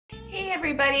Hey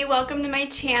everybody, welcome to my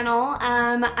channel.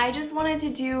 I just wanted to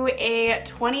do a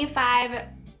 25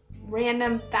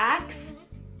 random facts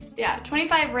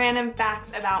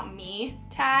about me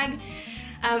tag.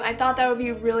 I thought that would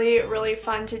be really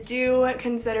fun to do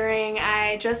considering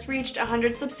I just reached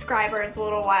 100 subscribers a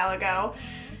little while ago.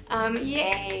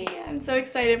 Yay! I'm so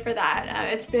excited for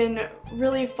that. It's been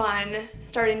really fun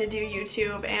starting to do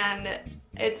YouTube, and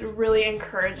it's really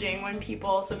encouraging when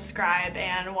people subscribe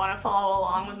and want to follow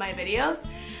along with my videos.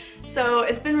 So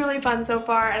it's been really fun so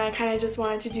far, and I kind of just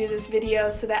wanted to do this video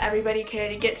so that everybody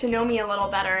could get to know me a little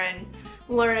better and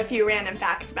learn a few random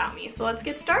facts about me. So let's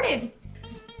get started.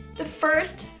 The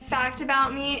first fact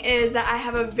about me is that I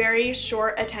have a very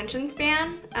short attention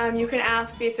span. You can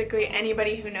ask basically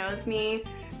anybody who knows me.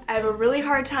 I have a really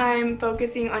hard time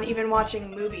focusing on even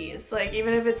watching movies. Like,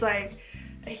 even if it's like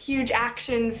a huge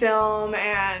action film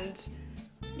and,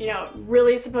 you know,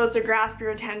 really supposed to grasp your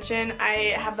attention,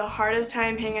 I have the hardest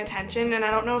time paying attention, and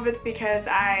I don't know if it's because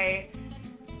I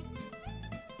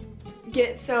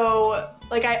get so,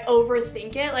 like, I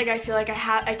overthink it. Like, I feel like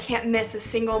I can't miss a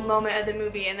single moment of the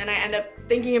movie, and then I end up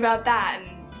thinking about that,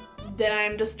 and then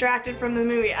I'm distracted from the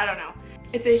movie. I don't know.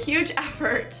 It's a huge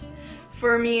effort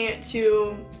for me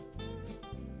to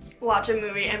watch a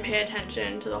movie and pay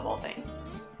attention to the whole thing.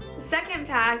 The second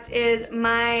fact is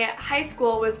my high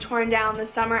school was torn down the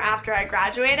summer after I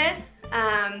graduated.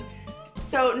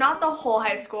 So not the whole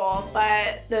high school,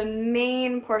 but the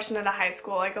main portion of the high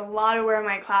school, like a lot of where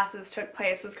my classes took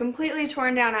place, was completely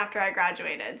torn down after I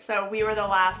graduated. So we were the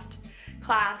last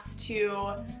class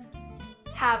to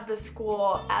have the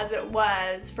school as it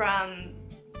was from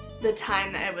the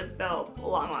time that it was built a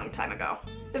long time ago.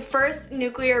 The first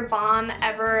nuclear bomb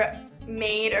ever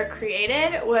made or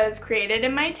created was created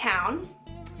in my town,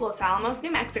 Los Alamos,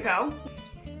 New Mexico.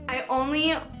 I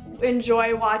only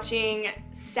enjoy watching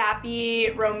sappy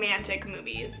romantic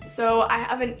movies, so I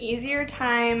have an easier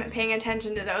time paying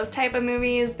attention to those type of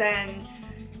movies than,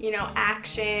 you know,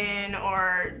 action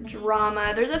or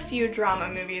drama. There's a few drama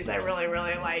movies I really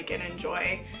like and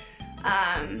enjoy.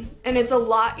 And it's a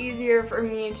lot easier for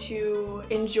me to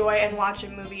enjoy and watch a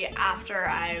movie after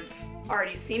I've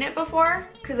already seen it before,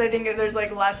 because I think there's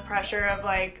like less pressure of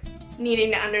like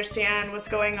needing to understand what's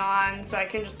going on, so I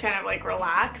can just kind of like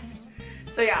relax.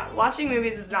 So yeah, watching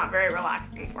movies is not very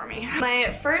relaxing for me. My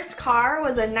first car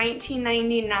was a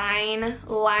 1999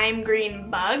 lime green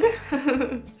Bug.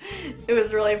 It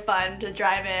was really fun to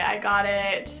drive it. I got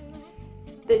it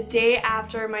the day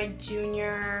after my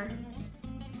junior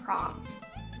prom,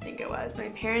 I think it was. My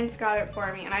parents got it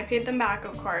for me, and I paid them back,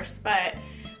 of course, but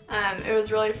it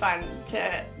was really fun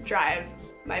to drive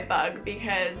my Bug,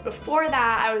 because before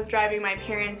that I was driving my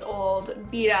parents' old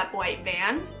beat-up white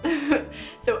van.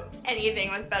 So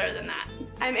anything was better than that.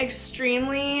 I'm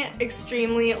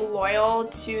extremely loyal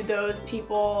to those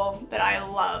people that I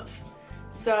love.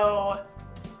 So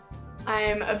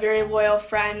I'm a very loyal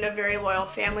friend, a very loyal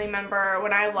family member.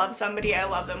 When I love somebody, I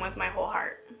love them with my whole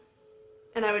heart,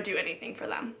 and I would do anything for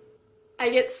them. I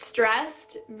get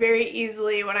stressed very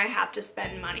easily when I have to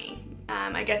spend money.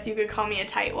 I guess you could call me a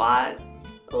tightwad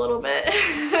a little bit.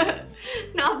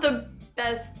 Not the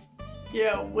best, you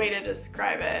know, way to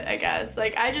describe it, I guess.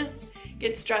 Like, I just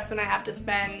get stressed when I have to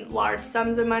spend large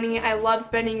sums of money. I love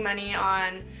spending money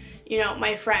on, you know,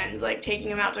 my friends, like taking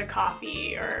them out to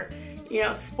coffee or, you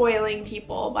know, spoiling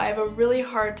people, but I have a really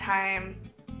hard time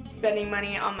spending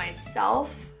money on myself,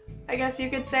 I guess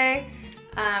you could say.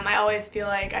 I always feel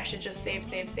like I should just save,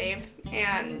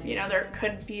 and, you know, there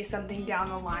could be something down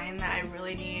the line that I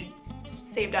really need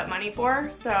saved up money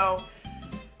for, so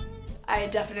I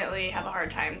definitely have a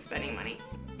hard time spending money.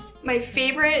 My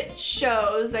favorite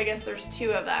shows, I guess there's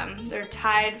two of them, they're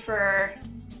tied for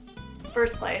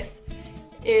first place,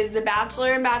 is The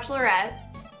Bachelor and Bachelorette.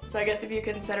 So I guess if you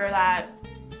consider that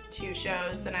two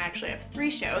shows, then I actually have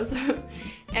three shows.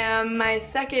 And my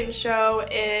second show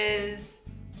is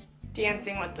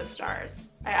Dancing with the Stars.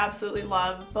 I absolutely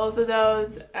love both of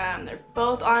those. They're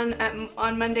both on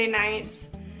Monday nights,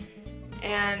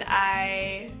 and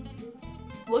I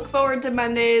look forward to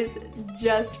Mondays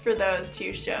just for those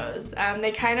two shows.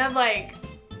 They kind of like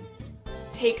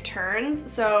take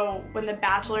turns, so when The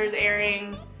Bachelor's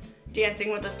airing, Dancing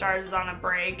with the Stars is on a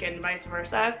break and vice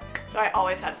versa, so I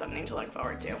always have something to look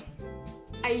forward to.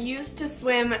 I used to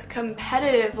swim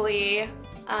competitively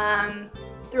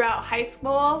throughout high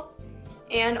school,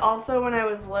 and also when I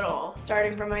was little,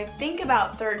 starting from I think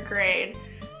about 3rd grade.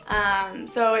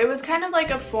 So it was kind of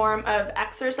like a form of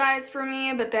exercise for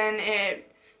me, but then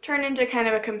it turned into kind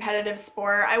of a competitive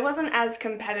sport. I wasn't as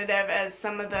competitive as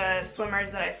some of the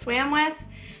swimmers that I swam with,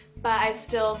 but I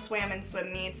still swam in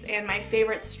swim meets, and my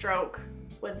favorite stroke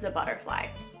was the butterfly.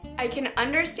 I can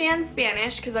understand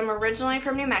Spanish because I'm originally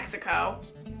from New Mexico,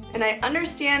 and I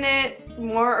understand it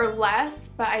more or less,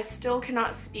 but I still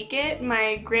cannot speak it.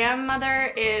 My grandmother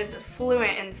is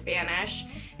fluent in Spanish,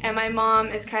 and my mom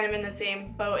is kind of in the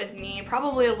same boat as me,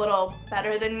 probably a little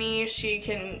better than me. She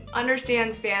can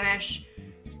understand Spanish,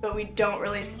 but we don't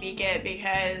really speak it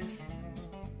because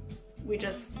we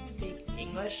just speak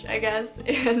English, I guess.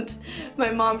 And my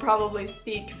mom probably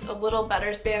speaks a little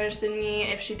better Spanish than me,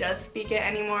 if she does speak it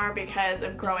anymore, because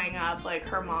of growing up. Like,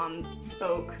 her mom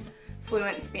spoke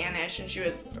fluent Spanish and she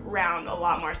was around a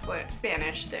lot more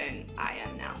Spanish than I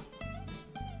am now.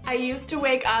 I used to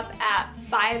wake up at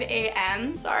 5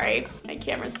 a.m. Sorry, my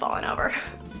camera's falling over.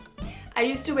 I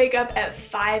used to wake up at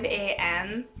 5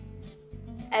 a.m.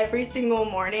 every single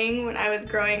morning when I was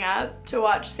growing up to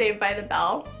watch Saved by the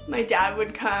Bell. My dad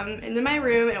would come into my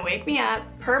room and wake me up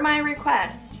per my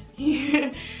request.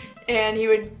 And he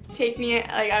would take me,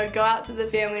 like, I would go out to the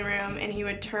family room and he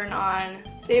would turn on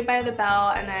Saved by the Bell,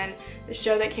 and then the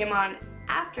show that came on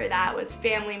after that was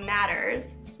Family Matters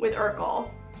with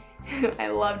Urkel. I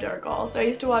loved Urkel, so I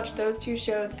used to watch those two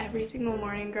shows every single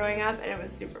morning growing up, and it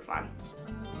was super fun.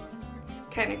 It's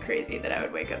kind of crazy that I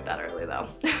would wake up that early though.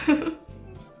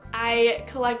 I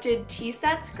collected tea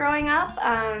sets growing up.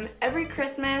 Every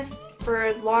Christmas, for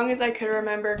as long as I could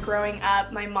remember growing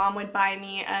up, my mom would buy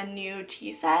me a new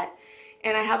tea set,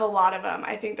 and I have a lot of them.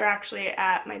 I think they're actually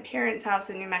at my parents'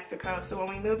 house in New Mexico, so when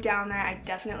we move down there, I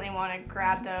definitely want to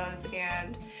grab those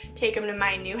and take them to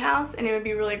my new house, and it would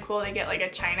be really cool to get like a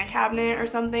china cabinet or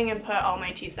something and put all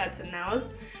my tea sets in those.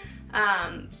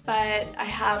 But I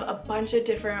have a bunch of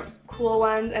different cool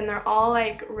ones, and they're all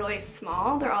like really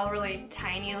small. They're all really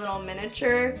tiny little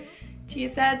miniature tea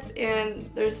sets, and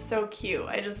they're so cute.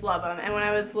 I just love them. And when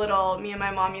I was little, me and my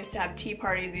mom used to have tea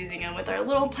parties using them with our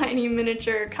little tiny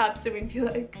miniature cups, and we'd be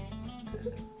like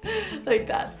like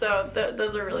that. So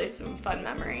those are really some fun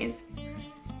memories.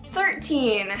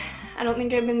 13. I don't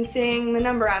think I've been saying the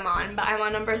number I'm on, but I'm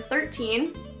on number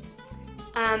 13.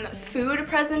 Food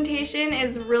presentation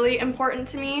is really important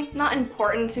to me. Not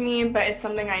important to me, but it's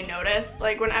something I notice.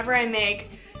 Like, whenever I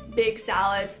make big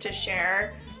salads to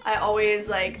share, I always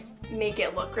like make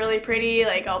it look really pretty.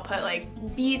 Like, I'll put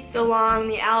like beets along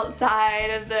the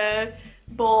outside of the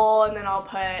bowl, and then I'll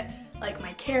put like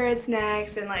my carrots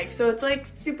next, and like, so it's like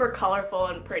super colorful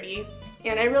and pretty.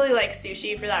 And I really like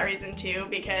sushi for that reason too,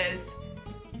 because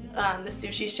the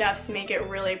sushi chefs make it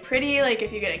really pretty. Like,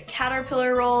 if you get a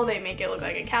caterpillar roll, they make it look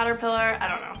like a caterpillar. I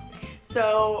don't know.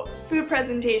 So food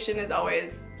presentation has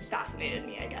always fascinated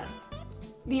me, I guess.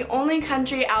 The only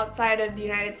country outside of the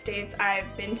United States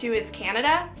I've been to is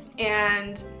Canada,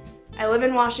 and I live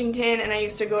in Washington, and I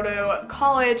used to go to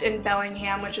college in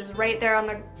Bellingham, which is right there on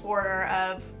the border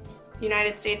of the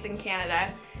United States and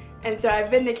Canada. And so I've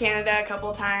been to Canada a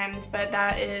couple times, but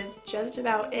that is just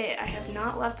about it. I have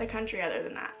not left the country other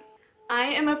than that. I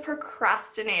am a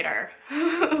procrastinator.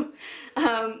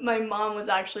 My mom was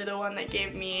actually the one that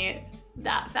gave me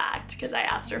that fact, because I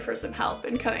asked her for some help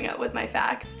in coming up with my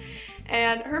facts.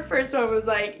 And her first one was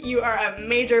like, you are a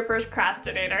major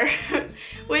procrastinator,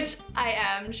 which I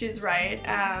am, she's right.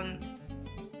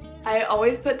 I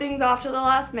always put things off to the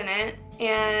last minute,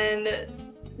 and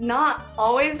not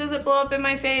always does it blow up in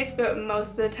my face, but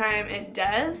most of the time it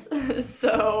does.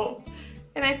 So,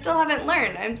 and I still haven't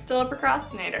learned. I'm still a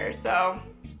procrastinator, so.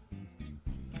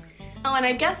 Oh, and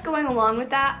I guess going along with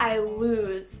that, I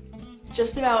lose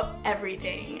just about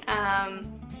everything.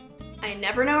 I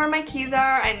never know where my keys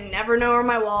are. I never know where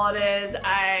my wallet is.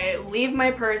 I leave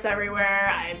my purse everywhere.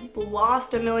 I've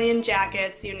lost a million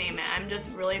jackets, you name it. I'm just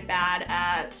really bad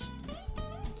at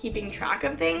keeping track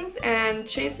of things, and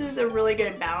Chase is a really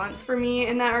good balance for me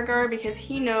in that regard, because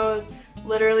he knows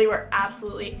literally where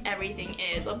absolutely everything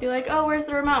is. I'll be like, oh, where's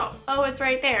the remote? Oh, it's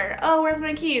right there. Oh, where's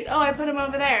my keys? Oh, I put them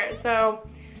over there. So,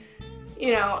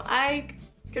 you know, I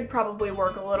could probably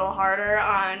work a little harder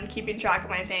on keeping track of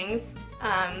my things,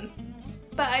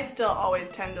 but I still always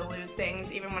tend to lose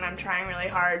things even when I'm trying really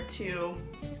hard to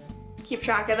keep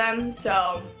track of them,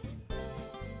 so I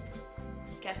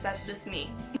guess that's just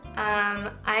me.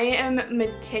 I am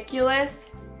meticulous,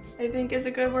 I think is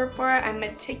a good word for it. I'm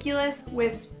meticulous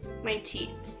with my teeth.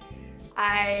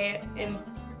 I am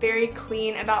very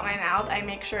clean about my mouth. I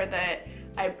make sure that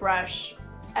I brush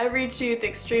every tooth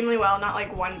extremely well, not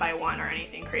like one by one or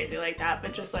anything crazy like that,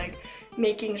 but just like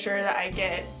making sure that I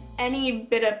get any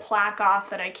bit of plaque off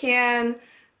that I can,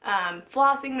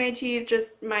 flossing my teeth,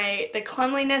 just the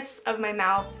cleanliness of my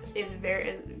mouth is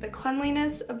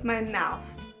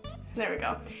there we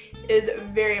go, is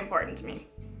very important to me.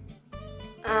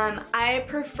 I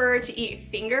prefer to eat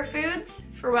finger foods.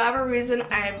 For whatever reason,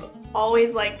 I've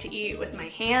always liked to eat with my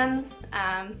hands.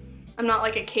 I'm not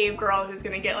like a cave girl who's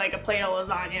gonna get like a plate of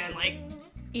lasagna and like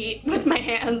eat with my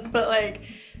hands, but like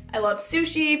I love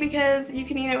sushi because you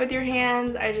can eat it with your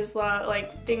hands. I just love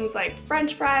like things like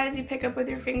French fries you pick up with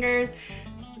your fingers.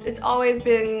 It's always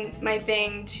been my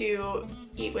thing to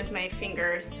eat with my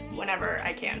fingers whenever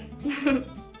I can.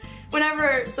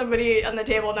 Whenever somebody on the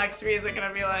table next to me isn't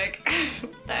gonna be like,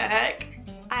 what the heck?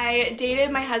 I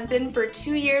dated my husband for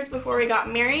 2 years before we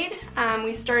got married.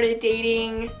 We started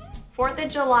dating 4th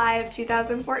of July of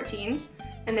 2014,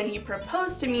 and then he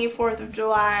proposed to me 4th of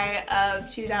July of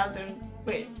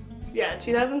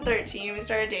 2013. We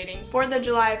started dating. 4th of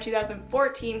July of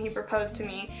 2014, he proposed to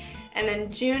me, and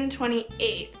then June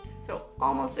 28th, so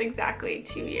almost exactly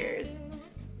 2 years.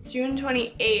 June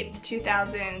 28th,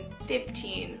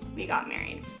 2015, we got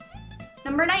married.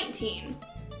 Number 19,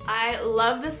 I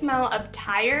love the smell of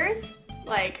tires,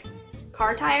 like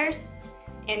car tires,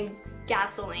 and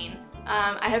gasoline.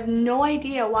 I have no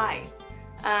idea why.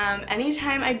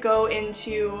 Anytime I go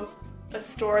into a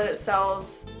store that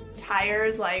sells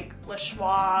tires, like Le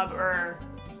Schwab or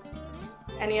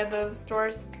any of those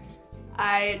stores,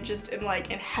 I just am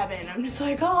like in heaven. I'm just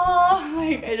like, oh,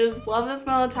 like I just love the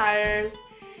smell of tires.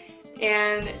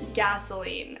 And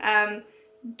gasoline.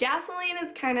 Gasoline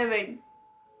is kind of a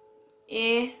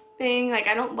thing. Like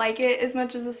I don't like it as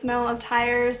much as the smell of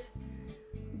tires,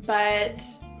 but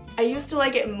I used to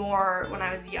like it more when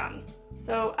I was young.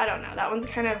 So I don't know, that one's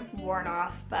kind of worn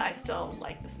off, but I still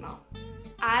like the smell.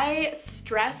 I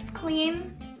stress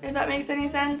clean, if that makes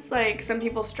any sense. Like some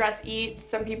people stress eat,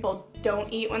 some people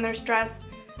don't eat when they're stressed.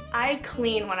 I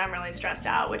clean when I'm really stressed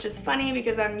out, which is funny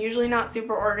because I'm usually not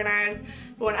super organized,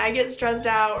 but when I get stressed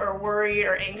out or worried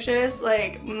or anxious,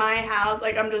 like my house,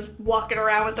 like I'm just walking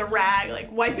around with a rag, like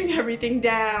wiping everything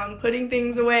down, putting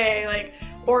things away, like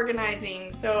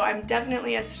organizing. So I'm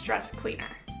definitely a stress cleaner.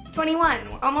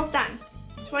 21, we're almost done.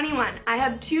 21, I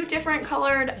have 2 different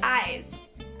colored eyes.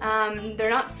 They're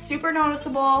not super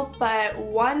noticeable, but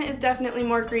one is definitely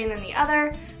more green than the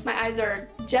other. My eyes are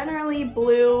generally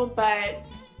blue, but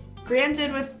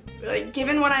granted, with like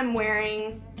given what I'm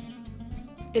wearing,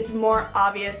 it's more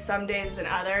obvious some days than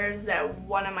others that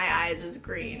one of my eyes is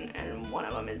green and one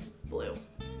of them is blue.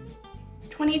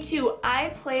 22, I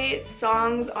play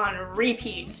songs on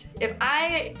repeat. If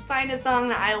I find a song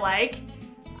that I like,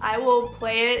 I will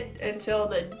play it until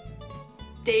the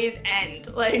day's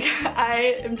end. Like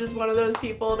I am just one of those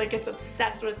people that gets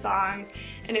obsessed with songs,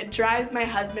 and it drives my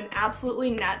husband absolutely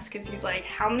nuts because he's like,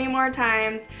 how many more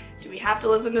times do we have to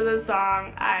listen to this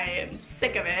song? I am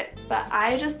sick of it. But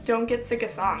I just don't get sick of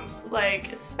songs,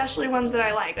 like especially ones that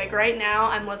I like. Like right now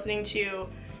I'm listening to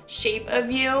Shape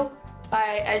of You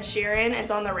by Ed Sheeran.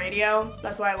 It's on the radio.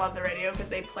 That's why I love the radio, because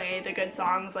they play the good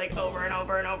songs like over and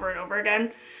over and over and over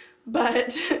again.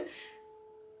 But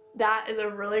that is a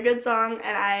really good song,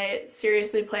 and I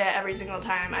seriously play it every single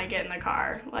time I get in the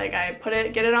car. Like I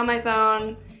get it on my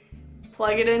phone,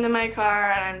 plug it into my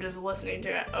car, and I'm just listening to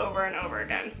it over and over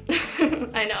again.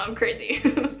 I know, I'm crazy.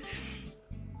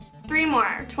 3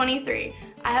 more, 23.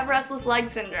 I have restless leg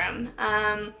syndrome.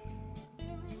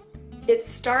 It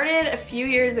started a few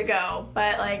years ago,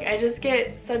 but like I just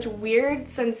get such weird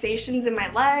sensations in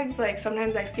my legs. Like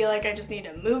sometimes I feel like I just need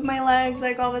to move my legs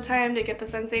like all the time to get the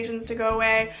sensations to go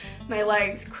away. My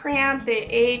legs cramp, they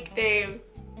ache,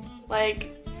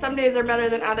 like some days are better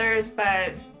than others,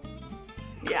 but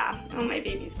yeah. Oh, my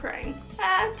baby's crying.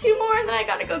 2 more and then I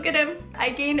gotta go get him. I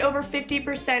gained over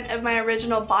 50% of my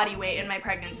original body weight in my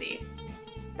pregnancy.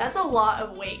 That's a lot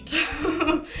of weight.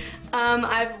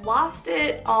 I've lost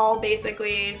it all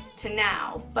basically to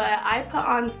now, but I put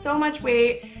on so much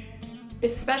weight,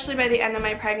 especially by the end of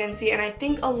my pregnancy, and I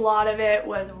think a lot of it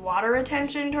was water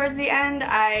retention towards the end.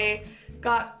 I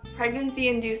got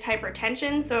pregnancy-induced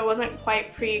hypertension, so it wasn't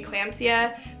quite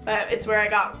preeclampsia, but it's where I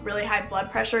got really high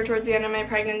blood pressure towards the end of my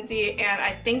pregnancy, and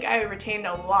I think I retained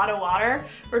a lot of water.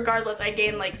 Regardless, I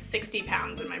gained like 60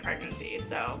 pounds in my pregnancy,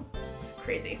 so it's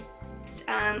crazy.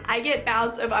 I get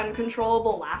bouts of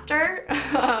uncontrollable laughter.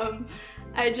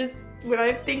 When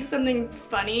I think something's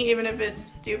funny, even if it's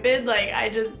stupid, like I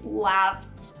just laugh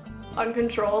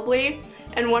uncontrollably.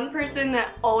 And one person that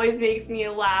always makes me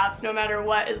laugh no matter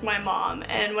what is my mom.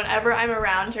 And whenever I'm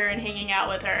around her and hanging out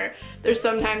with her, there's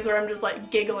some times where I'm just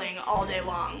like giggling all day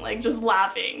long, like just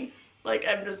laughing. Like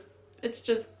I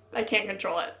can't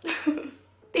control it.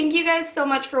 Thank you guys so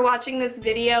much for watching this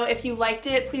video. If you liked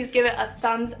it, please give it a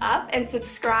thumbs up and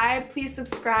subscribe. Please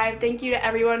subscribe. Thank you to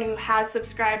everyone who has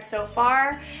subscribed so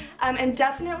far. And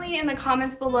definitely in the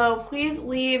comments below, please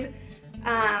leave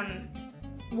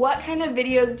what kind of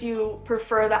videos do you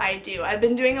prefer that I do? I've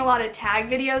been doing a lot of tag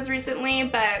videos recently,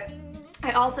 but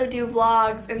I also do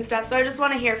vlogs and stuff, so I just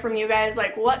want to hear from you guys,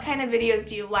 like, what kind of videos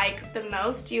do you like the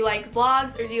most? Do you like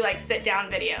vlogs or do you like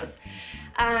sit-down videos?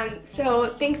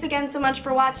 So thanks again so much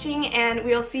for watching, and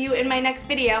we'll see you in my next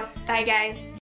video. Bye guys!